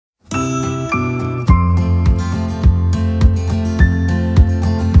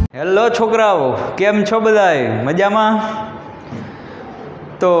Hello છોકરાઓ, કેમ છો બધાય? મજામાં?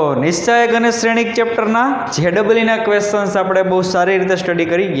 તો નિશ્ચયક અને શ્રેણિક ચેપ્ટરના જેડબલઈના ક્વેશ્ચન્સ આપણે બહુ સારી રીતે સ્ટડી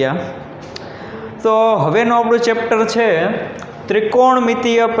કરી ગયા. તો હવેનું આપણું ચેપ્ટર છે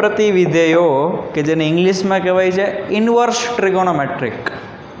ત્રિકોણમિતીય પ્રતિવિધેયો, કે જેને ઇંગ્લિશમાં કહેવાય છે ઇન્વર્સ ટ્રિગોનોમેટ્રિક.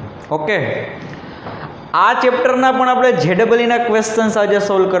 ઓકે, આ ચેપ્ટરના પણ આપણે જેડબલઈના ક્વેશ્ચન્સ આજે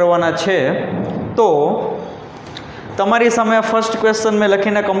સોલ્વ કરવાના છે. તો તમારી સામે ફર્સ્ટ ક્વેશ્ચન મેં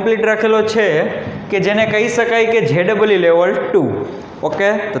લખીને કમ્પ્લીટ રાખેલો છે કે જેને કહી શકાય કે જેડબલઈ લેવલ 2. ઓકે,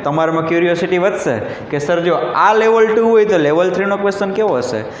 તો તમારામાં ક્યુરિયોસિટી વધશે કે સર જો આ લેવલ 2 હોય તો લેવલ 3નો ક્વેશ્ચન કેવો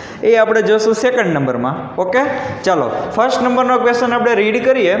હશે, એ આપણે જોશું સેકન્ડ નંબરમાં. ઓકે, ચાલો ફર્સ્ટ નંબરનો ક્વેશ્ચન આપણે રીડ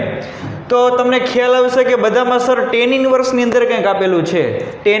કરીએ તો તમને ખ્યાલ આવશે કે બધામાં સર ટેન ઇનવર્સની અંદર કંઈક આપેલું છે.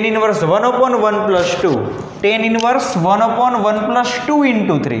 Tan inverse 1/1 + 2, tan inverse 1/1 + 2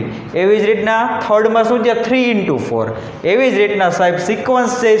 × 3. એવી જ રીતના થર્ડમાં શું છે 3 × 4. એવી જ રીતના સાહેબ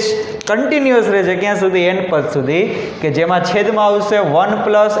સિક્વન્સ છે કન્ટિન્યુઅસ રહેશે ક્યાં સુધી? n પદ સુધી, કે જેમાં છેદમાં આવશે 1 +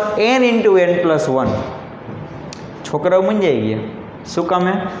 n × n + 1. છોકરાઓ મૂંઝાઈ ગયા. શું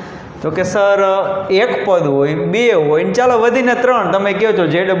કામે? તો કે સર એક પદ હોય, બે હોય ને ચાલો વધીને 3, તમે કહો છો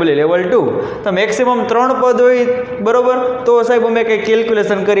જેડબલઈ લેવલ 2, તો મેક્સિમમ 3 પદ હોય, બરોબર? તો સાહેબ અમે કંઈ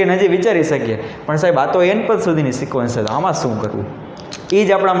કેલ્ક્યુલેશન કરીને હજી વિચારી શકીએ, પણ સાહેબ આ તો n પદ સુધીની સિક્વન્સ છે, તો આમાં શું કરવું? એ જ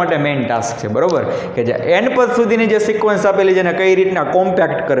આપણા માટે મેઇન ટાસ્ક છે, બરોબર? કે જે n પદ સુધીની જે સિક્વન્સ આપેલી છે એને કઈ રીતના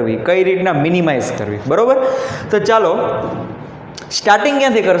કોમ્પેક્ટ કરવી, કઈ રીતના મિનિમાઇઝ કરવી, બરોબર? તો ચાલો સ્ટાર્ટિંગ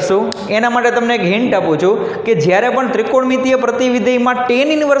ક્યાંથી કરશું એના માટે તમને એક હિન્ટ આપું છું કે જ્યારે પણ ત્રિકોણમિતીય પ્રતિવિધેયમાં ટેન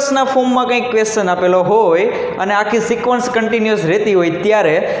ઇનવર્સના ફોર્મમાં કંઈક ક્વેશ્ચન આપેલો હોય અને આખી સિક્વન્સ કન્ટિન્યુઅસ રહેતી હોય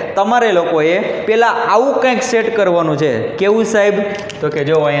ત્યારે તમારે લોકોએ પહેલાં આવું કંઈક સેટ કરવાનું છે. કેવું સાહેબ? તો કે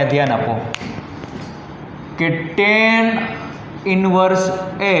જો અહીંયા ધ્યાન આપો કે tan inverse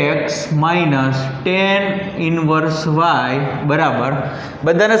x minus tan inverse y બરાબર,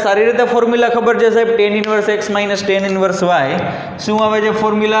 બધાને સારી રીતે ફોર્મ્યુલા ખબર છે સાહેબ? Tan inverse x minus tan inverse y શું આવે છે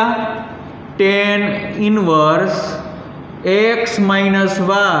formula? Tan inverse x minus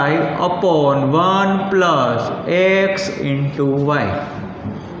y upon 1 + x × y.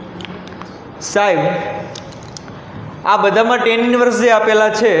 સાહેબ આ બધામાં ટેન ઇનવર્સ જે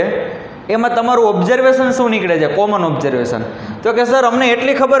આપેલા છે એમાં તમારું ઓબ્ઝર્વેશન શું નીકળે છે? Common observation. તો કે સર અમને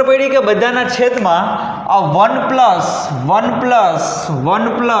એટલી ખબર પડી કે બધાના છેદમાં આ 1 +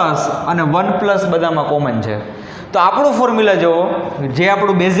 1 અને 1 બધામાં કોમન છે. તો આપણું ફોર્મ્યુલા જુઓ, જે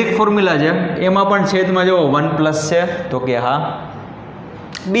આપણું બેઝિક ફોર્મ્યુલા છે એમાં પણ છેદમાં જુઓ 1 છે. તો કે હા.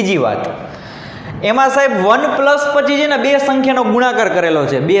 બીજી વાત, એમાં સાહેબ 1 પછી છે ને બે સંખ્યાનો ગુણાકાર કરેલો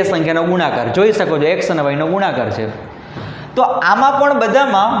છે. બે સંખ્યાનો ગુણાકાર જોઈ શકો છો, x અને y નો ગુણાકાર છે. તો આમાં પણ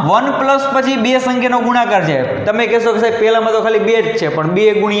બધામાં 1 પછી બે સંખ્યાનો ગુણાકાર છે. તમે કહેશો કે સાહેબ પહેલામાં તો ખાલી 2 જ છે, પણ 2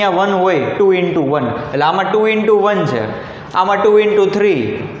 × 1 હોય, 2 × 1, એટલે આમાં 2 × 1 છે, આમાં 2 × 3,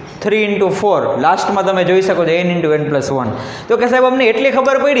 3 × 4, લાસ્ટમાં તમે જોઈ શકો છો n × n + 1. તો કે સાહેબ અમને એટલી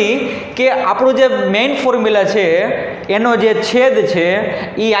ખબર પડી કે આપણું જે મેઇન ફોર્મ્યુલા છે એનો જે છેદ છે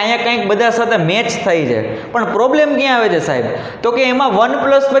એ અહીંયા કંઈક બધા સાથે મેચ થાય છે. પણ પ્રોબ્લેમ ક્યાં આવે છે સાહેબ? તો કે એમાં 1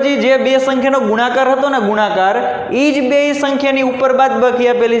 પછી જે બે સંખ્યાનો ગુણાકાર હતો ને, ગુણાકાર, એ જ બે સંખ્યાની ઉપર બાદબાકી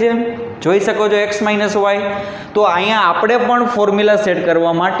આપેલી છે. જોઈ શકો છો x માઇનસ y. તો અહીંયા આપણે પણ ફોર્મ્યુલા સેટ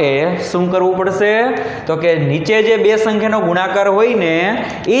કરવા માટે શું કરવું પડશે? તો કે નીચે જે બે સંખ્યાનો ગુણાકાર હોય ને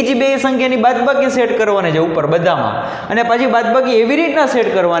એ જ બે સંખ્યાની બાદબાકી સેટ કરવાની છે ઉપર બધામાં, અને પછી બાદબાકી એવી રીતના સેટ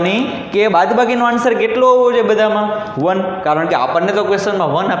કરવાની કે બાદબાકીનો આન્સર કેટલો હોવો જોઈએ બધામાં? 1, કારણ કે આપણને તો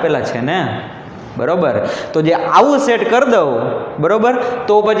ક્વેશ્ચનમાં 1 આપેલા છે ને, બરોબર? તો જે આવું સેટ કરી દઉં, બરોબર,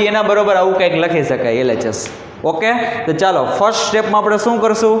 તો પછી એના બરોબર આવું કંઈક લખી શકાય LHS. ઓકે, તો ચાલો ફર્સ્ટ સ્ટેપમાં આપણે શું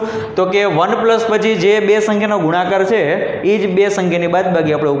કરશું? તો કે 1 પછી જે બે સંખ્યાનો ગુણાકાર છે એ જ બે સંખ્યાની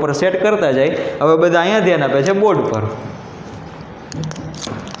બાદબાકી આપણે ઉપર સેટ કરતા જાય. હવે બધા અહીંયા ધ્યાન આપે છે બોર્ડ પર.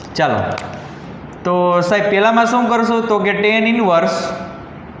 ચાલો તો સાહેબ પહેલામાં શું કરશું? તો કે ટેન ઇનવર્સ,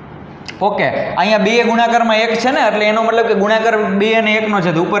 ઓકે, અહીંયા બે ગુણાકારમાં 1 છે ને, એટલે એનો મતલબ કે ગુણાકાર 2 અને 1 નો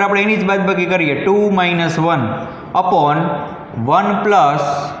છે, તો ઉપર આપણે એની જ બાદબાકી કરીએ. 2 - 1 upon 1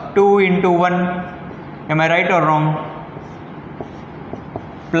 + 2 × 1. M I right or wrong?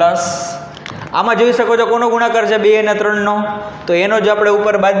 Plus આમાં જોઈ શકો છો કોનો ગુણાકાર છે? 2 અને 3 નો. તો એનો જ આપણે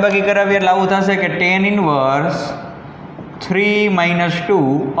ઉપર બાદબાકી કરાવીએ એટલે આવું થશે કે ટેન ઇનવર્સ 3 - 2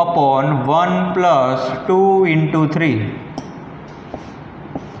 અપોન 1 + 2 × 3.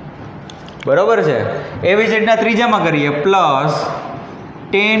 બરોબર છે? એવી જ રીતના ત્રીજામાં કરીએ, પ્લસ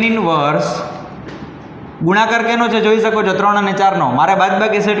ટેન ઇનવર્સ, ગુણાકાર કેનો છે જોઈ શકો છો? 3 અને 4 નો. મારે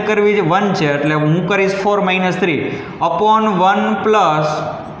બાદબાકી સેટ કરવી છે 1 છે, એટલે હું કરીશ 4 - 3 અપોન 1 +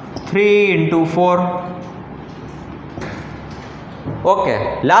 3 × 4. ઓકે,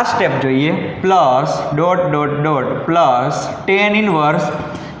 લાસ્ટ સ્ટેપ જોઈએ. Plus dot dot dot plus tan inverse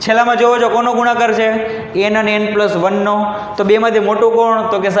છેલ્લામાં જોવો છો કોનો ગુણાકાર છે n અને n+1 નો, તો બેમાંથી મોટું કોણ?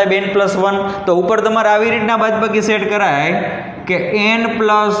 તો કે સાહેબ n+1. તો ઉપર તમારે આવી રીતના બાદબાકી સેટ કરાય કે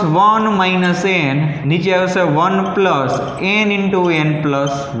n+1 - n, નીચે આવશે 1 + n ×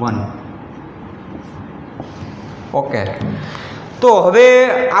 n+1. ઓકે, તો હવે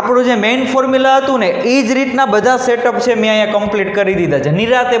આપણું જે મેઇન ફોર્મ્યુલા હતું ને એ જ રીતના બધા સેટઅપ છે મેં અહીંયા કમ્પ્લીટ કરી દીધા છે.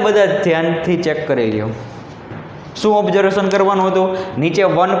 નિરાતે બધા ધ્યાનથી ચેક કરી લ્યો. શું ઓબ્ઝર્વેશન કરવાનું હતું? નીચે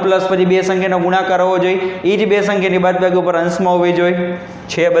 1 પ્લસ પછી બે સંખ્યાનો ગુણાકાર હોવો જોઈએ, એ જ બે સંખ્યાની બાદબાકી ઉપર અંશમાં હોવી જોઈએ.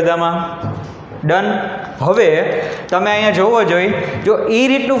 છે બધામાં ડન. હવે તમે અહીંયા જોવો જોઈએ, જો એ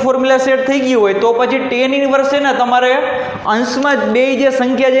રીતનું ફોર્મ્યુલા સેટ થઈ ગયું હોય તો પછી tan ઇન્વર્સ છે ને તમારે અંશમાં બે જે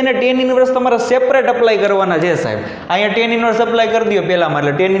સંખ્યા છે ને tan ઇન્વર્સ તમારે સેપરેટ અપ્લાય કરવાના છે સાહેબ. અહીંયા tan ઇન્વર્સ અપ્લાય કરી દો પહેલામાં,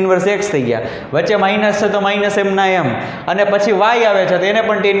 એટલે tan ઇન્વર્સ x થઈ ગયા, વચ્ચે માઇનસ છે તો માઇનસ m ના m, અને પછી y આવે છે તો એને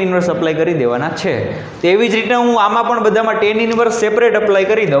પણ tan ઇન્વર્સ અપ્લાય કરી દેવાના છે. તેવી જ રીતે હું આમાં પણ બધામાં tan ઇન્વર્સ સેપરેટ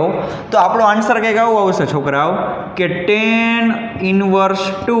અપ્લાય કરી દઉં તો આપણો આન્સર કંઈક આવો આવશે છોકરાઓ, કે tan inverse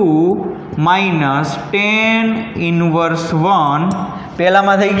 2 minus tan inverse 1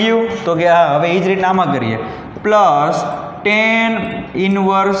 પહેલામાં થઈ ગયું તો કે હા, હવે એ જ રીતના આમાં કરીએ, plus tan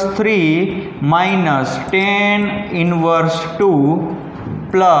inverse 3 minus tan inverse 2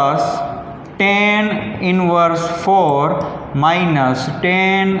 plus tan inverse 4 minus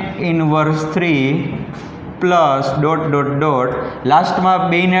tan inverse 3 plus dot dot dot લાસ્ટમાં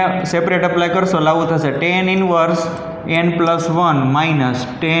બેને સેપરેટ અપ્લાય કરશો એટલે આવું થશે tan inverse n+1 minus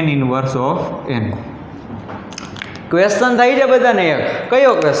tan inverse of n. Question થાય છે બધાને એક,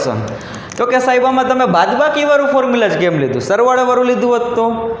 કયો ક્વેશ્ચન? તો કે સાહેબ આમાં તમે બાદબાકી વાળું ફોર્મ્યુલા જ કેમ લીધું? સરવાળા વાળું લીધું હોત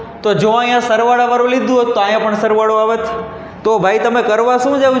તો જો અહીંયા સરવાળા વાળું લીધું હોત તો અહીંયા પણ સરવાળો આવત. તો ભાઈ તમે કરવા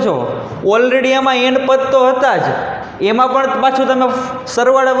શું જાવ છો? ઓલરેડી એમાં n પદ તો હતા જ, એમાં પણ પાછું તમે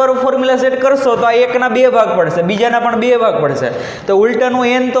સરવાળા વાળું ફોર્મ્યુલા સેટ કરશો તો આ એકના 2 ભાગ પડશે, બીજાના પણ 2 ભાગ પડશે, તો ઉલટાનું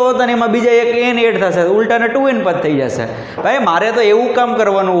n તો હતા ને એમાં બીજા એક n એડ થશે, ઉલટાને 2n પદ થઈ જશે. ભાઈ મારે તો એવું કામ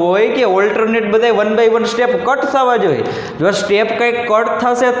કરવાનું હોય કે ઓલ્ટરનેટ બધા 1 by 1 સ્ટેપ કટ થવા જોઈએ. જો સ્ટેપ કંઈક કટ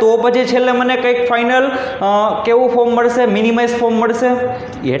થશે તો પછી છેલ્લે મને કંઈક ફાઇનલ કેવું ફોર્મ મળશે? મિનિમાઇઝ ફોર્મ મળશે.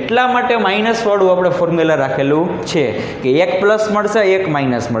 એટલા માટે માઇનસ વાળું આપણે ફોર્મ્યુલા રાખેલું છે કે એક પ્લસ મળશે, એક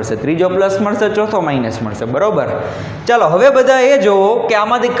માઇનસ મળશે, ત્રીજો પ્લસ મળશે, ચોથો માઇનસ મળશે. બરોબર. ચાલો હવે બધા એ જોવો કે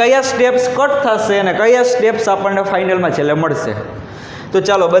આમાંથી કયા સ્ટેપ્સ કટ થશે અને કયા સ્ટેપ્સ આપણને ફાઇનલમાં છેલ્લે મળશે. તો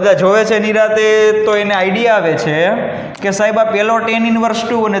ચાલો બધા જોવે છે નિરાતે તો એને આઈડિયા આવે છે કે સાહેબ આ પહેલો tan ઇન્વર્સ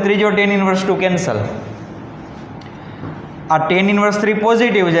 2 અને ત્રીજો tan ઇન્વર્સ 2 કેન્સલ. આ tan ઇન્વર્સ 3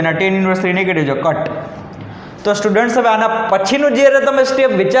 પોઝિટિવ છે અને tan ઇન્વર્સ 3 નેગેટિવ છે, કટ. તો સ્ટુડન્ટ્સ હવે આના પછીનું જ્યારે તમે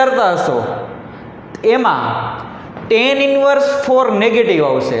સ્ટેપ વિચારતા હશો એમાં tan ઇન્વર્સ 4 નેગેટિવ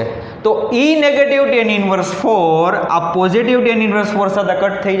આવશે, તો e નેગેટિવ tan ઇન્વર્સ 4 આ પોઝિટિવ tan ઇન્વર્સ 4 સાથે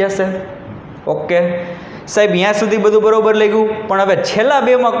કટ થઈ જશે. ઓકે સાહેબ, અહીંયા સુધી બધું બરોબર લાગ્યું, પણ હવે છેલ્લા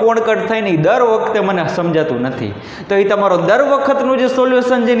બેમાં કોણ કટ થાય ને એ દર વખતે મને સમજાતું નથી. તો એ તમારો દર વખતનું જે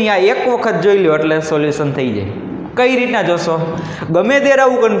સોલ્યુશન છે ને આ એક વખત જોઈ લો એટલે સોલ્યુશન થઈ જાય. કઈ રીતના જોશો? ગમે ત્યારે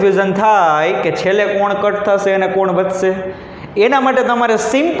આવું કન્ફ્યુઝન થાય કે છેલ્લે કોણ કટ થશે અને કોણ વધશે. એના માટે તમારે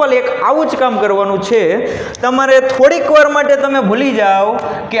સિમ્પલ એક આવું જ કામ કરવાનું છે. તમારે થોડીક વાર માટે તમે ભૂલી જાઓ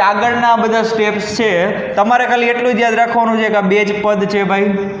કે આગળના બધા સ્ટેપ્સ છે, તમારે ખાલી એટલું જ યાદ રાખવાનું છે કે આ 2 જ પદ છે ભાઈ.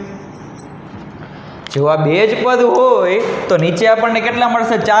 જો આ 2 જ પદ હોય તો નીચે આપણને કેટલા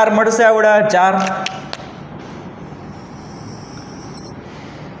મળશે? 4 મળશે. આવડા 4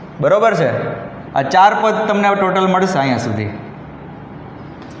 બરોબર છે. આ 4 પદ તમને ટોટલ મળશે અહીંયા સુધી.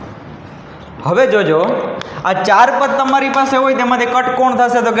 હવે જોજો આ 4 પદ તમારી પાસે હોય તેમાંથી કટ કોણ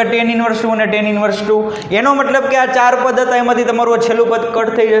થશે? તો કે tan ઇન્વર્સ 2 અને tan ઇન્વર્સ 2. એનો મતલબ કે આ 4 પદ હતા એમાંથી તમારું છેલ્લું પદ કટ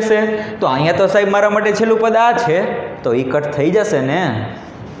થઈ જશે. તો અહીંયા તો સાહેબ મારા માટે છેલ્લું પદ આ છે તો એ કટ થઈ જશે ને?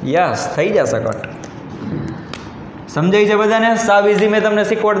 યસ, થઈ જશે કટ. સમજાય છે બધાને? સાવ ઇઝી મેં તમને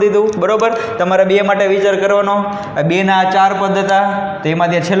શીખવાડી દીધું. બરોબર. તમારે 2 માટે વિચાર કરવાનો. 2 ના 4 પદ હતા તો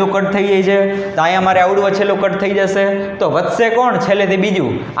એમાંથી છેલ્લું કટ થઈ જાય છે, તો અહીંયા મારે આવડું છેલ્લું કટ થઈ જશે, તો વધશે કોણ? છેલ્લેથી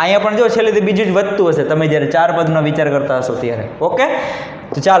બીજું. અહીંયા પણ જો છેલ્લેથી બીજું જ વધતું હશે તમે જ્યારે 4 પદનો વિચાર કરતા હશો ત્યારે. ઓકે,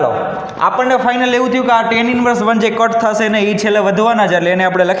 તો ચાલો આપણને ફાઇનલ એવું થયું કે આ tan ઇન્વર્સ 1 જે કટ થશે ને એ છેલ્લે વધવાના છે, એટલે એને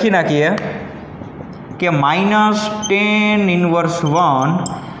આપણે લખી નાખીએ કે માઇનસ tan ઇન્વર્સ 1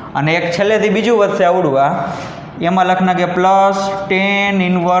 અને એક છેલ્લેથી બીજું વધશે આવડું, આ એમાં લખ નાખીએ plus tan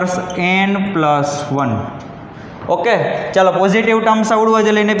inverse n+1. Okay, ચાલો પોઝિટિવ ટર્મ્સ આવડવા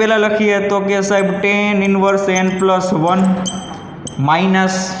જ લઈને પહેલાં લખીએ તો કે સાહેબ tan inverse n+1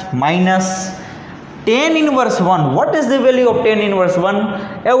 minus minus tan inverse 1. What is the value of tan inverse 1?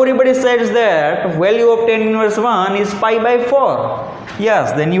 Everybody says that value of tan inverse 1 is pi by 4.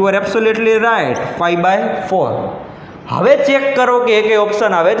 Yes, then you are absolutely right, pi by 4. હવે check કરો કે એક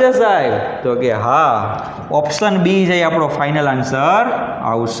option આવે છે સાહેબ, તો કે હા ઓપ્શન બી છે આપણો ફાઇનલ આન્સર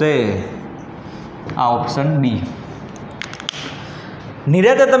આવશે, આ ઓપ્શન બી.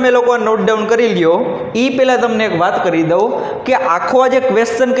 નિરાતે તમે લોકો નોટ ડાઉન કરી લ્યો. એ પહેલાં તમને એક વાત કરી દઉં કે આખો આ જે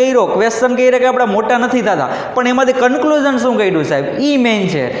ક્વેશ્ચન કર્યો કે આપણે મોટા નથી થતા, પણ એમાંથી કન્ક્લુઝન શું કાઢ્યું સાહેબ, એ મેઇન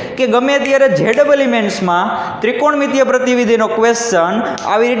છે કે ગમે ત્યારે જેડબલ ઇમેન્ટ્સમાં ત્રિકોણમિતીય પ્રતિવિધિનો ક્વેશ્ચન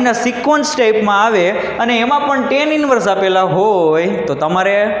આવી રીતના સિક્વન્સ ટાઈપમાં આવે અને એમાં પણ ટેન ઇનવર્સ આપેલા હોય તો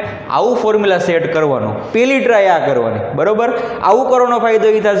તમારે આવું ફોર્મ્યુલા સેટ કરવાનું, પહેલી ટ્રાય આ કરવાની, બરોબર. આવું કરવાનો ફાયદો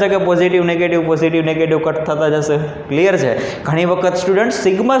એ થશે કે પોઝિટિવ નેગેટિવ કટ થતા જશે. ક્લિયર છે. ઘણી વખત સ્ટુડન્ટ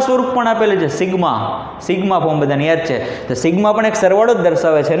સિગ્મા સ્વરૂપ પણ આપેલું છે, સિગ્મા ફોર્મ બધાને યાદ છે, તો સિગ્મા પણ એક સરવાળો જ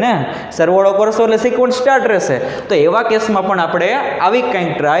દર્શાવે છે ને, સરવાળો કરશો એટલે સિક્વન્સ સ્ટાર્ટ રહેશે. તો એવા કેસમાં પણ આપણે આવી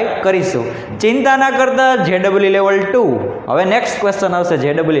કંઈક ટ્રાય કરીશું. ચિંતા ના કરતા, જેડબલઈ લેવલ 2. હવે નેક્સ્ટ ક્વેશ્ચન આવશે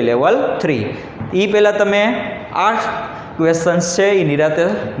જેડબલઈ લેવલ 3. એ પહેલાં તમે આ ક્વેશ્ચન્સ છે એ નિરાતે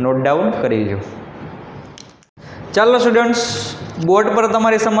નોટ ડાઉન કરી લો. ચાલો સ્ટુડન્ટ્સ, બોર્ડ પર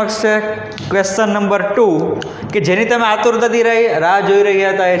તમારી સમક્ષ છે ક્વેશ્ચન નંબર 2 કે જેની તમે આતુરતાથી રાહ જોઈ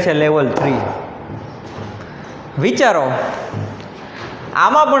રહ્યા હતા, એ છે લેવલ 3. વિચારો,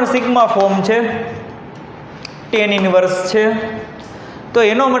 આમાં પણ સિગ્મા ફોર્મ છે, ટેન ઇનવર્સ છે, તો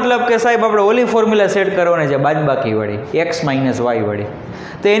એનો મતલબ કે સાહેબ આપણે ઓલી ફોર્મ્યુલા સેટ કરવાની છે બાદબાકી વાળી, x માઇનસ વાય વાળી.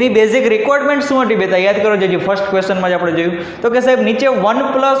 તો એની બેઝિક રિક્વાયરમેન્ટ શું હતી બેટા, યાદ કરો. જે ફર્સ્ટ ક્વેશ્ચનમાં જ આપણે જોયું તો કે સાહેબ નીચે 1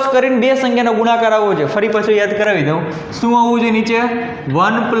 પ્લસ કરીને બે સંખ્યાનો ગુણાકાર આવવો છે. ફરી પાછું યાદ કરાવી દઉં, શું આવવું જોઈએ નીચે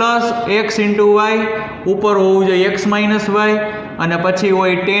 1 પ્લસ એક્સ ઇન્ટુ વાય, ઉપર હોવું જોઈએ એક્સ માઇનસ વાય, અને પછી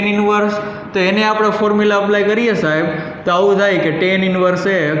હોય ટેન ઇનવર્સ. તો એને આપણે ફોર્મ્યુલા અપ્લાય કરીએ સાહેબ તો આવું થાય કે tan inverse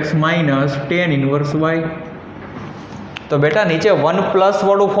x minus tan inverse Y. તો બેટા નીચે 1 પ્લસ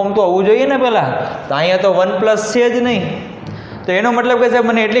વાળું ફોર્મ તો આવવું જોઈએ ને પહેલાં, તો અહીંયા તો 1 પ્લસ છે જ નહીં. તો એનો મતલબ કે સાહેબ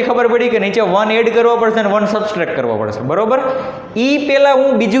મને એટલી ખબર પડી કે નીચે 1 એડ કરવા પડશે અને 1 સબસ્ટ્રેક્ટ કરવા પડશે, બરોબર. એ પહેલાં હું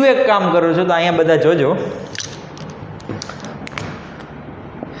બીજું એક કામ કરું છું, તો અહીંયા બધા જોજો.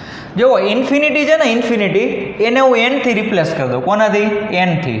 જો ઇન્ફિનિટી છે ને, ઇન્ફિનિટી એને હું n થી રિપ્લેસ કરી દઉં. કોનાથી? n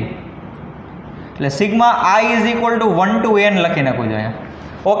થી. એટલે sigma i is equal to 1 to n લખી નાખું છું અહીંયા.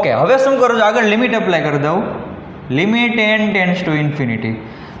 ઓકે, હવે શું કરું છું, આગળ લિમિટ એપ્લાય કરી દઉં. Limit n tends to infinity.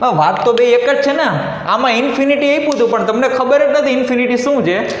 વાત તો બે એક જ છે ને, આમાં ઇન્ફિનિટી આપ્યું હતું પણ તમને ખબર જ નથી ઇન્ફિનિટી શું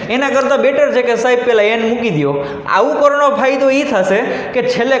છે. એના કરતાં બેટર છે કે સાહેબ પહેલાં n મૂકી દો. આવું કરવાનો ફાયદો એ થશે કે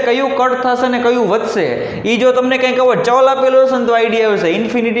છેલ્લે કયું કટ થશે ને કયું વધશે એ જો તમને કંઈક આવો ચલ આપેલો હશે ને તો આઈડિયા આવશે.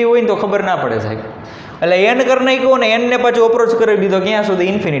 ઇન્ફિનિટી હોય ને તો ખબર ના પડે સાહેબ. એટલે n કરી નાખ્યું ને n ને પાછું અપ્રોચ કરી દીધો ક્યાં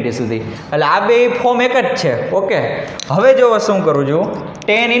સુધી, ઇન્ફિનિટી સુધી. એટલે આ બે ફોર્મ એક જ છે. ઓકે, હવે જો શું કરું છું,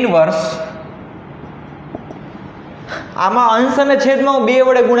 ટેન ઇનવર્સ આમાં અંશ અને છેદમાં હું બે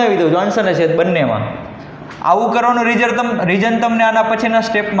વડે ગુણાવી દઉં છું, અંશ અને છેદ બંનેમાં. આવું કરવાનું રીઝન તમને આના પછીના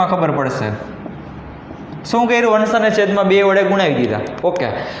સ્ટેપમાં ખબર પડશે. શું કર્યું, અંશ અને છેદમાં બે વડે ગુણાવી દીધા. ઓકે,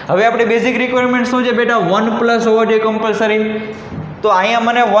 હવે આપણી બેઝિક રિક્વાયરમેન્ટ શું છે બેટા, 1 પ્લસ હોવો જોઈએ કમ્પલસરી. તો અહીંયા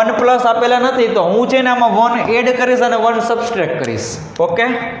મને 1 પ્લસ આપેલા નથી, તો હું છે ને આમાં 1 એડ કરીશ અને 1 સબસ્ટ્રેક્ટ કરીશ. ઓકે,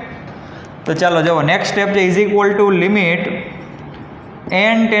 તો ચાલો જુઓ નેક્સ્ટ સ્ટેપ છે, is equal to limit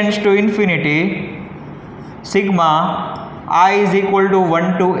n tends to infinity sigma i is equal to 1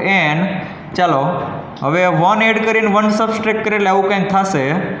 to n. ચાલો હવે 1 એડ કરીને 1 સબસ્ટ્રેક્ટ કરે એટલે આવું કંઈક થશે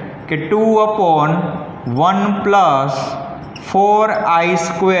કે 2/1 પ્લસ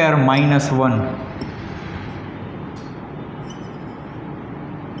 4i² માઇનસ 1.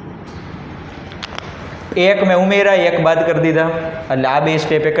 એક મેં ઉમેરા, એક બાદ કરી દીધા, એટલે આ બે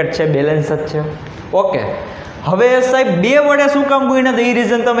સ્ટેપ એક જ છે, બેલેન્સ જ છે. ઓકે, હવે સાહેબ બે વડે શું કામ ગુણ્યા નથી એ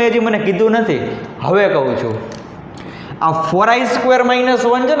રીઝન તમે હજી મને કીધું નથી. હવે કહું છું, આ 4i² માઇનસ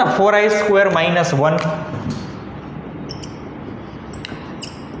 1 છે ને, 4i² માઇનસ 1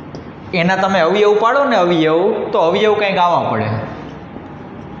 એના તમે અવયવ પાડો ને, અવયવ તો અવયવ કંઈક આવવા પડે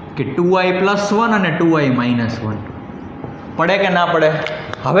કે 2i પ્લસ 1 અને 2i માઇનસ 1 પડે કે ના પડે.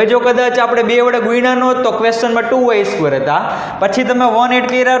 હવે જો કદાચ આપણે બે વડે ગુણ્યા ન હોત તો ક્વેશ્ચનમાં 2i² હતા, પછી તમે 1 એડ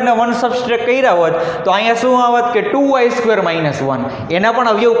કર્યા અને 1 સબસ્ટ્રેક્ટ કર્યા હોત તો અહીંયા શું આવત કે 2i² માઇનસ 1. એના પણ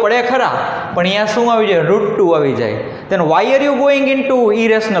અવયવ પડે ખરા, પણ અહીંયા શું આવી જાય, √2 આવી જાય. then why are you going into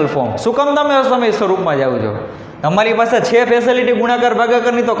irrational form? શું કામ તમે અસમય સ્વરૂપમાં જાઓ છો? તમારી પાસે છે ફેસિલિટી ગુણાકાર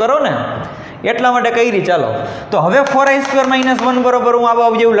ભાગાકારની તો કરો ને, એટલા માટે કરી. ચાલો તો હવે 4i² માઇનસ 1 બરોબર હું આવા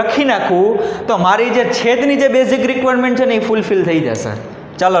અવયવ લખી નાખું તો મારી જે છેદની જે બેઝિક રિક્વાયરમેન્ટ છે ને એ ફૂલફિલ થઈ જશે.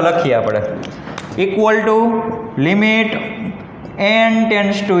 ચાલો લખીએ આપણે, equal to limit n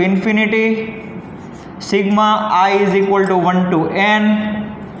tends to infinity sigma i is equal to 1 to n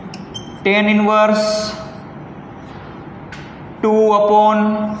tan inverse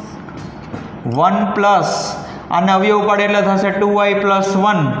 2/1 plus આને અવયવ પાડે એટલે થશે 2i પ્લસ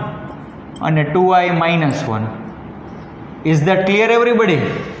 1 અને 2i minus 1. Is that clear everybody?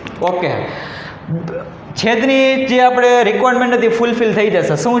 Okay, છેદની જે આપણે રિક્વાયરમેન્ટ હતી ફૂલફિલ થઈ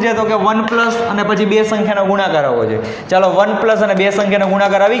જશે. શું છે તો કે 1 પ્લસ અને પછી બે સંખ્યાનો ગુણાકાર આવવો જોઈએ. ચાલો 1 પ્લસ અને બે સંખ્યાનો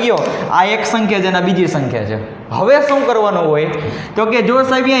ગુણાકાર આવી ગયો. આ એક સંખ્યા છે અને બીજી સંખ્યા છે. હવે શું કરવાનું હોય તો કે જો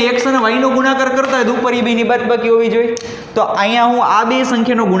સાહેબ અહીંયા x અને y નો ગુણાકાર કરતા હોય તો ઉપર એ બેની બાદબાકી હોવી જોઈએ. તો અહીંયા હું આ બે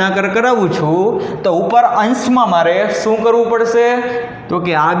સંખ્યાનો ગુણાકાર કરાવું છું તો ઉપર અંશમાં મારે શું કરવું પડશે તો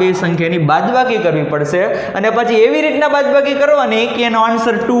કે આ બે સંખ્યાની બાદબાકી કરવી પડશે અને પછી એવી રીતના બાદબાકી કરવાની કે એનો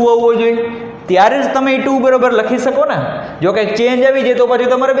આન્સર 2 આવવો જોઈએ. ત્યારે જ તમે 2 બરોબર લખી શકો ને. જો કંઈક ચેન્જ આવી જાય તો પછી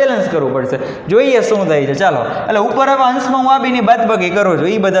તમારે બેલેન્સ કરવું પડશે. જોઈએ શું થાય છે. ચાલો, એટલે ઉપર હવે અંશમાં હું આ બેની બાદબાકી કરું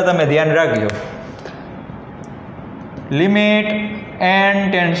છું, એ બધા તમે ધ્યાન રાખજો. Limit n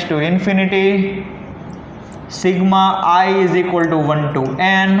tends to infinity sigma i is equal to 1 to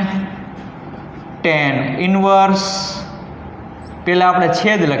n tan inverse, પહેલાં આપણે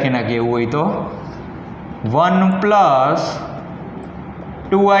છેદ લખી નાખીએ એવું હોય તો 1 પ્લસ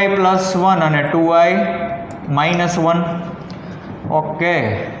 2i પ્લસ 1 અને 2i માઇનસ 1. ઓકે,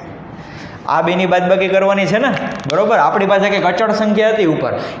 આ બેની બાદબાકી કરવાની છે ને, બરોબર. આપણી પાસે કંઈક અચળ સંખ્યા હતી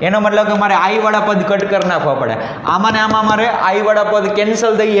ઉપર, એનો મતલબ કે મારે i વાળા પદ કટ કરી નાખવા પડે. આમાં ને આમાં મારે i વાળા પદ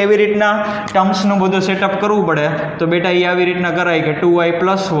કેન્સલ થઈ એવી રીતના ટર્મ્સનું બધું સેટઅપ કરવું પડે. તો બેટા એ આવી રીતના કરાય કે 2i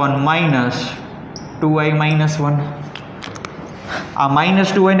plus 1 minus 2i minus 1. આ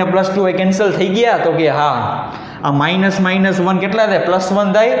માઇનસ 2i ને પ્લસ 2i કેન્સલ થઈ ગયા તો કે હા, આ માઇનસ માઇનસ 1 કેટલા થાય? પ્લસ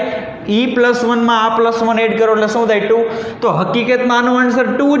 1 થાય. e પ્લસ 1 માં આ પ્લસ 1 એડ કરો એટલે શું થાય? 2. તો હકીકતમાં આનો આન્સર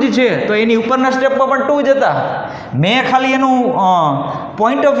 2 જ છે. તો એની ઉપરના સ્ટેપમાં પણ 2 જ હતા. મેં ખાલી એનું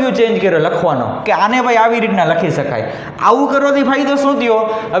પોઈન્ટ ઓફ વ્યૂ ચેન્જ કર્યો લખવાનો કે આને ભાઈ આવી રીતના લખી શકાય. આવું કરવાથી ફાયદો શું થયો?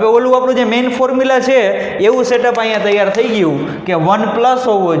 હવે ઓલું આપણું જે મેઇન ફોર્મ્યુલા છે એવું સેટઅપ અહીંયા તૈયાર થઈ ગયું કે 1 પ્લસ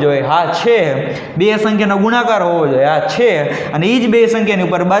હોવો જોઈએ, હા છે. બે સંખ્યાનો ગુણાકાર હોવો જોઈએ, હા છે. અને એ જ બે સંખ્યાની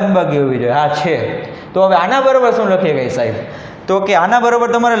ઉપર બાદબાકી હોવી જોઈએ, હા છે. તો હવે આના બરાબર શું લખીએ ગઈ સાહેબ? તો કે આના બરાબર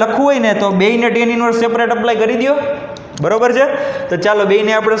તમારે લખવું હોય ને તો બેયને tan ઇન્વર્સ સેપરેટ એપ્લાય કરી દો. બરોબર છે? તો ચાલો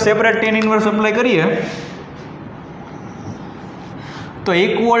બેયને આપણે સેપરેટ tan ઇન્વર્સ એપ્લાય કરીએ. તો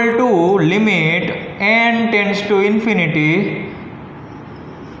equal to limit n tends to infinity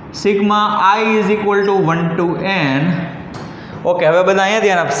sigma i is equal to 1 to n. Okay, હવે બધા અહીંયા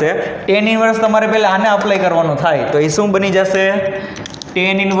ધ્યાન આપશે. tan ઇન્વર્સ તમારે પહેલાં આને અપ્લાય કરવાનું થાય તો એ શું બની જશે?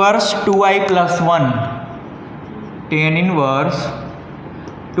 tan inverse 2i plus 1, tan inverse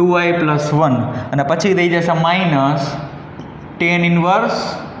 2i plus 1 અને પછી થઈ જશે minus tan inverse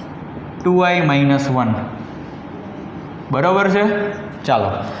 2i minus 1. બરાબર છે? ચાલો,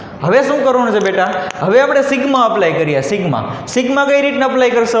 હવે શું કરવાનું છે બેટા? હવે આપણે સિગ્મા અપ્લાય કરીએ. સિગ્મા કઈ રીતના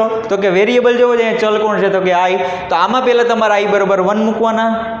અપ્લાય કરશો તો કે વેરિયેબલ જોવો છે, ચલ કોણ છે તો કે i. તો આમાં પહેલાં તમારે i બરાબર 1 મૂકવાના,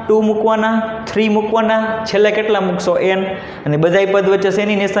 2 મૂકવાના, 3 મૂકવાના, છેલ્લે કેટલા મૂકશો? n. અને બધા પદ વચ્ચે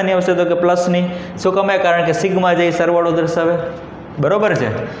શેની નિશાની આવશે તો કે પ્લસની. શું કમે? કારણ કે સિગ્મા જે સરવાળો દર્શાવે. બરોબર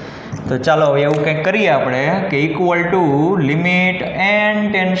છે? તો ચાલો એવું કંઈક કરીએ આપણે કે equal to limit n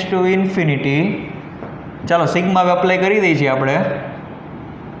tends to infinity. ચાલો સિગ્મા હવે અપ્લાય કરી દઈએ છીએ આપણે.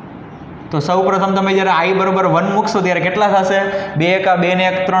 તો સૌ પ્રથમ તમે જ્યારે i બરાબર 1 મૂકશો ત્યારે કેટલા થશે? 2 1 2 ને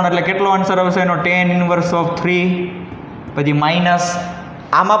 1 3 એટલે કેટલો આન્સર આવશે એનો? tan inverse of 3. પછી માઇનસ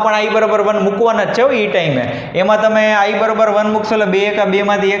આમાં પણ i બરાબર 1 મૂકવાના જ છે એ ટાઈમે. એમાં તમે i બરાબર 1 મૂકશો એટલે 2 1 2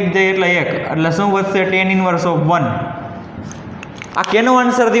 માંથી 1 જાય એટલે 1 એટલે શું વધશે? tan inverse of 1. આ કેનો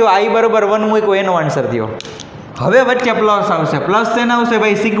આન્સર થયો? i બરાબર 1 મૂક્યો એનો આન્સર થયો. હવે વચ્ચે પ્લસ આવશે. પ્લસ શેના આવશે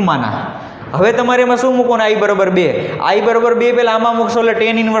ભાઈ? સિગ્માના. હવે તમારે એમાં શું મૂકવાનું? i બરાબર 2. i બરાબર 2 પહેલાં આમાં મૂકશો એટલે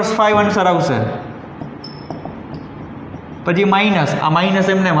tan ઇન્વર્સ 5 આન્સર આવશે. પછી માઇનસ, આ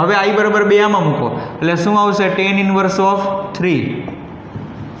માઇનસ એમને. હવે i બરાબર 2 આમાં મૂકો એટલે શું આવશે? tan ઇન્વર્સ ઓફ 3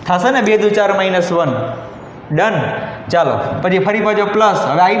 થશે ને? 2 2 4 માઇનસ 1. ડન. ચાલો પછી ફરી પાછો પ્લસ.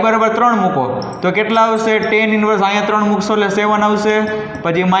 હવે i બરાબર 3 મૂકો તો કેટલા આવશે? tan ઇન્વર્સ અહીંયા 3 મૂકશો એટલે 7 આવશે.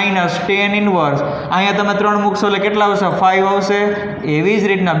 પછી માઇનસ tan ઇન્વર્સ અહીંયા તમે 3 મૂકશો એટલે કેટલા આવશે? 5 આવશે. એવી જ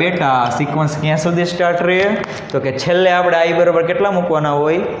રીતના બેટા સિક્વન્સ ક્યાં સુધી સ્ટાર્ટ રહે તો કે છેલ્લે આપણે i બરાબર કેટલા મૂકવાના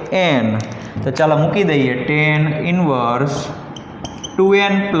હોય? n. તો ચાલો મૂકી દઈએ tan inverse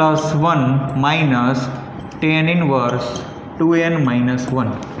 2n plus 1 minus tan inverse 2n minus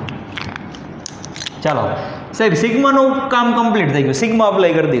 1. ચાલો સાહેબ સિગ્માનું કામ કમ્પ્લીટ થઈ ગયું. સિગ્મા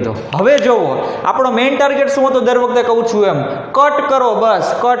અપ્લાય કરી દીધો. હવે જોવો આપણો મેઇન ટાર્ગેટ શું હતો? દર વખતે કહું છું એમ, કટ કરો, બસ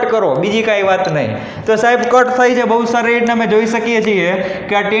કટ કરો, બીજી કાંઈ વાત નહીં. તો સાહેબ કટ થઈ છે બહુ સારી રીતના અમે જોઈ શકીએ છીએ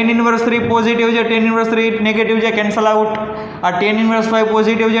કે આ tan ઇન્વર્સ 3 પોઝિટિવ છે, tan ઇન્વર્સ 3 નેગેટિવ છે, કેન્સલ આઉટ. આ tan ઇન્વર્સ 5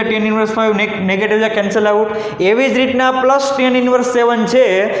 પોઝિટિવ છે, tan ઇન્વર્સ 5 નેગેટિવ છે, કેન્સલ આઉટ. એવી જ રીતના પ્લસ tan ઇન્વર્સ 7 છે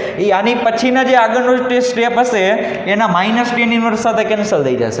એ આની પછીના જે આગળનો સ્ટેપ હશે એના માઇનસ tan ઇન્વર્સ સાથે કેન્સલ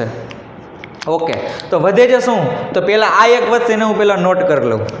થઈ જશે. ઓકે, તો વધે છે શું? તો પહેલાં આ એક વધશે એને હું પહેલાં નોટ કરી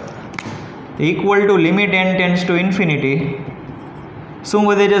લઉં. Equal to limit n tends to infinity શું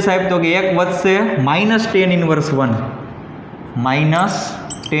વધે છે સાહેબ? તો કે 1 વધશે minus tan inverse 1 minus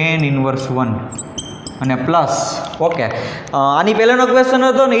tan inverse 1 અને પ્લસ. ઓકે, આની પહેલાંનો ક્વેશ્ચન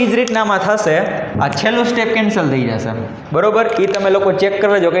હતો ને એ જ રીતના આમાં થશે. આ છેલ્લું સ્ટેપ કેન્સલ થઈ જશે, બરોબર? એ તમે લોકો ચેક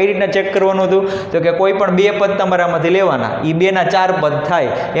કરી લેજો. કઈ રીતના ચેક કરવાનું હતું? તો કે કોઈ પણ બે પદ તમારે આમાંથી લેવાના, એ બેના 4 પદ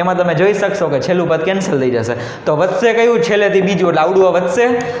થાય. એમાં તમે જોઈ શકશો કે છેલ્લું પદ કેન્સલ થઈ જશે. તો વધશે કયું? છેલ્લેથી બીજું, એટલે આવડું આ વધશે.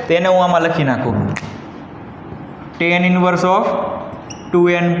 તો એને હું આમાં લખી નાખું, tan inverse of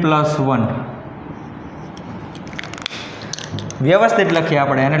 2n plus 1. વ્યવસ્થિત લખીએ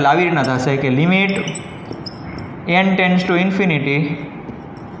આપણે એને, આવી રીતના થશે કે limit n tends to infinity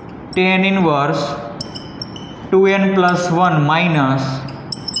tan inverse 2n plus 1 minus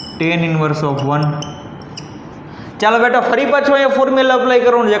tan inverse of 1. ચાલો બેટા ફરી પાછું અહીંયા ફોર્મ્યુલા અપ્લાય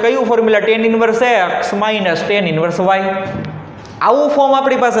કરવાનું છે. કયું formula? Tan inverse x minus tan inverse y. આવું ફોર્મ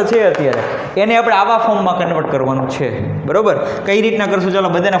આપણી પાસે છે અત્યારે, એને આપણે આવા ફોર્મમાં કન્વર્ટ કરવાનું છે, બરોબર? કઈ રીતના કરશું? ચાલો,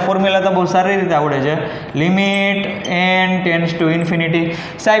 બધાના ફોર્મ્યુલા તો બહુ સારી રીતે આવડે છે. Limit n tends to infinity.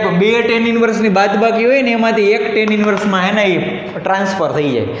 સાહેબ, બે ટેન ઇનવર્સની બાદબાકી હોય ને એમાંથી એક ટેન ઇનવર્સમાં એને ટ્રાન્સફર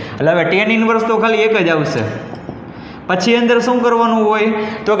થઈ જાય. એટલે હવે ટેન ઇનવર્સ તો ખાલી એક જ આવશે. પછી અંદર શું કરવાનું હોય?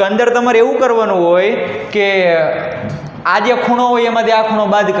 તો કે અંદર તમારે એવું કરવાનું હોય કે આ જે ખૂણો હોય એમાંથી આ ખૂણો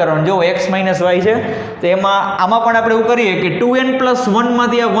બાદ કરવાનો. જો x માઇનસ વાય છે, તો આમાં પણ આપણે એવું કરીએ કે 2n પ્લસ 1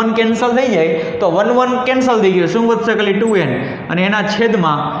 માંથી આ 1 કેન્સલ થઈ જાય, તો 1 કેન્સલ થઈ ગયો. શું વધશે? ખાલી 2n. અને એના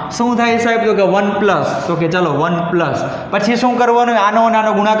છેદમાં શું થાય સાહેબ? તો કે 1 પ્લસ. તો કે ચાલો 1 પ્લસ. પછી શું કરવાનું? આનો અને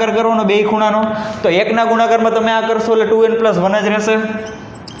આનો ગુણાકાર કરવાનો, બે ખૂણાનો. તો એકના ગુણાકારમાં તમે આ કરશો એટલે 2n પ્લસ 1 જ રહેશે.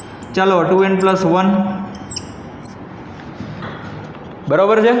 ચાલો 2n પ્લસ 1,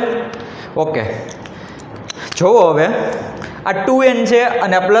 બરોબર છે? ઓકે, જોવો હવે આ 2n છે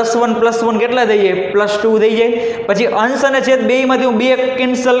અને આ પ્લસ 1 કેટલા થઈ જાય? પ્લસ 2 થઈ જાય. પછી અંશ અને છેદ બેયમાંથી હું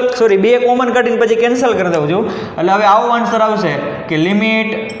બે કોમન કાઢીને પછી કેન્સલ કરી દઉં છું. એટલે હવે આવો આન્સર આવશે કે limit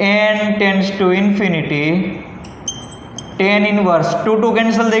n tends to infinity tan inverse 2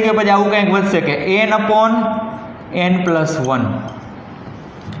 cancel થઈ ગયો. પછી આવું કંઈક વધશે કે n upon n plus 1.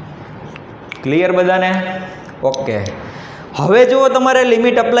 Clear બધાને? ઓકે, હવે જો તમારે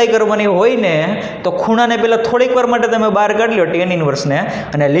લિમિટ અપ્લાય કરવાની હોય ને તો ખૂણાને પહેલાં થોડીક વાર માટે તમે બહાર કાઢી લો ટેન ઇનવર્સને,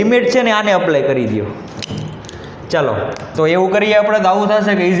 અને લિમિટ છે ને આને અપ્લાય કરી દો. ચાલો, તો એવું કરીએ આપણે. તો આવું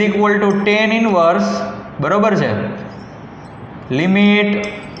થશે કે is equal to tan inverse, બરોબર છે, limit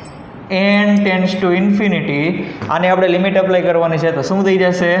n tends to infinity. આને આપણે લિમિટ અપ્લાય કરવાની છે, તો શું થઈ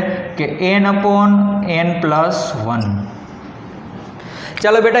જશે કે n અપોન n પ્લસ 1.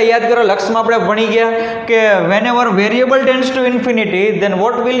 ચાલો બેટા યાદ કરો, લક્ષમાં આપણે ભણી ગયા કે van ever variable tends to infinity then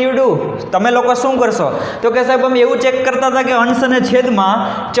what will you do? તમે લોકો શું કરશો? તો કે સાહેબ અમે એવું ચેક કરતા હતા કે અંશ અને છેદમાં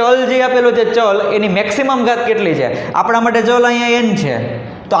ચલ જે આપેલો છે, ચલ એની મેક્સિમમ ઘાત કેટલી છે? આપણા માટે ચલ અહીંયા n છે,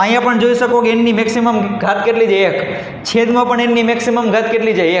 તો અહીંયા પણ જોઈ શકો કે n ની મેક્સિમમ ઘાત કેટલી છે? 1. છેદમાં પણ n ની મેક્સિમમ ઘાત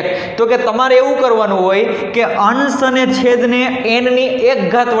કેટલી છે? 1. તો કે તમારે એવું કરવાનું હોય કે અંશ અને છેદને n ની 1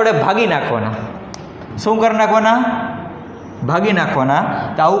 ઘાત વડે ભાગી નાખવાના. શું કરી નાખવાના? ભાગી નાખવાના.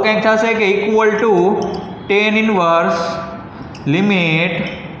 તો આવું કંઈક થશે કે equal to tan inverse limit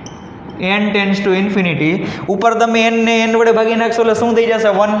n tends to infinity. ઉપર તમે n ને n વડે ભાગી નાખશો એટલે શું થઈ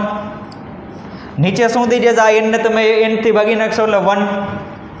જશે? 1. નીચે શું થઈ જશે? આ n ને તમે n થી ભાગી નાખશો એટલે 1.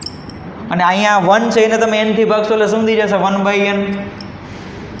 અને અહીંયા 1 છે એને તમે n થી ભાગશો એટલે શું થઈ જશે? 1/n.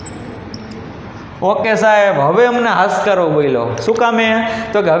 ઓકે સાહેબ, હવે અમને હાશકારો બોલ્યો. શું કામે?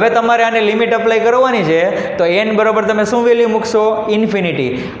 તો કે હવે તમારે આને લિમિટ અપ્લાય કરવાની છે, તો n બરાબર તમે શું વેલ્યુ મૂકશો?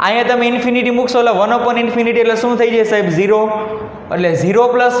 ઇન્ફિનિટી. અહીંયા તમે ઇન્ફિનિટી મૂકશો એટલે 1 અપોન ઇન્ફિનિટી એટલે શું થઈ જાય સાહેબ? 0. એટલે 0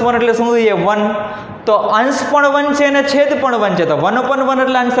 પ્લસ 1 એટલે શું થઈ જાય? 1. તો અંશ પણ 1 છે અને છેદ પણ 1 છે, તો 1 અપોન 1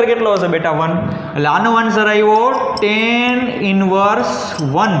 એટલે આન્સર કેટલો હશે બેટા? 1. એટલે આનો આન્સર આવ્યો ટેન ઇનવર્સ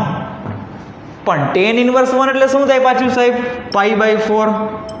 1. પણ ટેન ઇનવર્સ 1 એટલે શું થાય પાછું સાહેબ? π/4.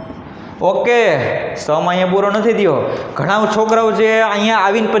 ઓકે, સમ અહીંયા પૂરો નથી થયો. ઘણા છોકરાઓ છે અહીંયા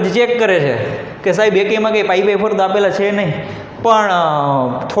આવીને પછી ચેક કરે છે કે સાહેબ એકેમાં કંઈ π/4 તો આપેલા છે નહીં,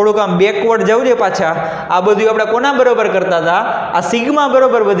 પણ થોડુંક આમ બેકવર્ડ જવું છે પાછા. આ બધું આપણે કોના બરોબર કરતા હતા? આ સિગ્મા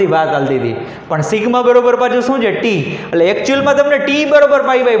બરોબર બધી વાત ચાલતી હતી, પણ સિગ્મા બરોબર પાછું શું છે? ટી. એટલે એકચ્યુઅલમાં તમને ટી બરોબર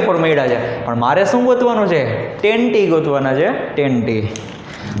π/4 મળ્યા છે, પણ મારે શું ગોતવાનું છે? 10t ગોતવાના છે, 10t.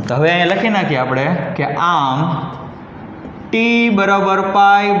 તો હવે અહીંયા લખી નાખીએ આપણે કે આમ t બરાબર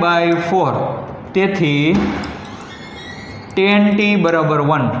π/4, તેથી 10t બરાબર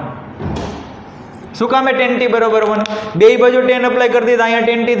 1. શું કામે 10t બરાબર 1? બે બાજુ 10 અપ્લાય કરી દીધા, અહીંયા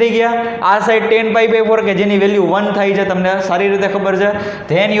 10t થઈ ગયા. આ સાઈડ 10 π/4 કે જેની વેલ્યુ 1 થાય છે, તમને સારી રીતે ખબર છે.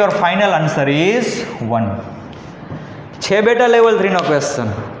 Than your final answer is 1. છે બેટા લેવલ 3 નો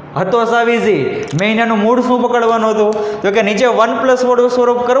ક્વેશ્ચન. હતો સાવ ઇઝી. મેં એનાનું મૂળ શું પકડવાનું હતું તો કે નીચે 1 +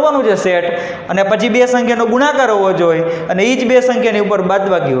 સ્વરૂપ કરવાનું છે સેટ, અને પછી બે સંખ્યાનો ગુણાકાર હોવો જોઈએ અને એ જ બે સંખ્યાની ઉપર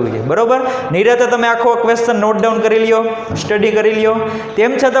બાદબાકી હોવી જોઈએ. બરોબર. નિરાતે તમે આખો ક્વેશ્ચન નોટ ડાઉન કરી લ્યો, સ્ટડી કરી લ્યો.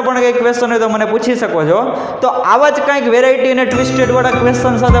 તેમ છતાં પણ કંઈક ક્વેશ્ચન હોય તો મને પૂછી શકો છો. તો આવા જ કંઈક વેરાયટી અને ટ્વિસ્ટેડ વાળા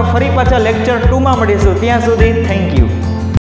ક્વેશ્ચન સાથે ફરી પાછા લેક્ચર 2 માં મળીશું. ત્યાં સુધી થેન્ક યુ.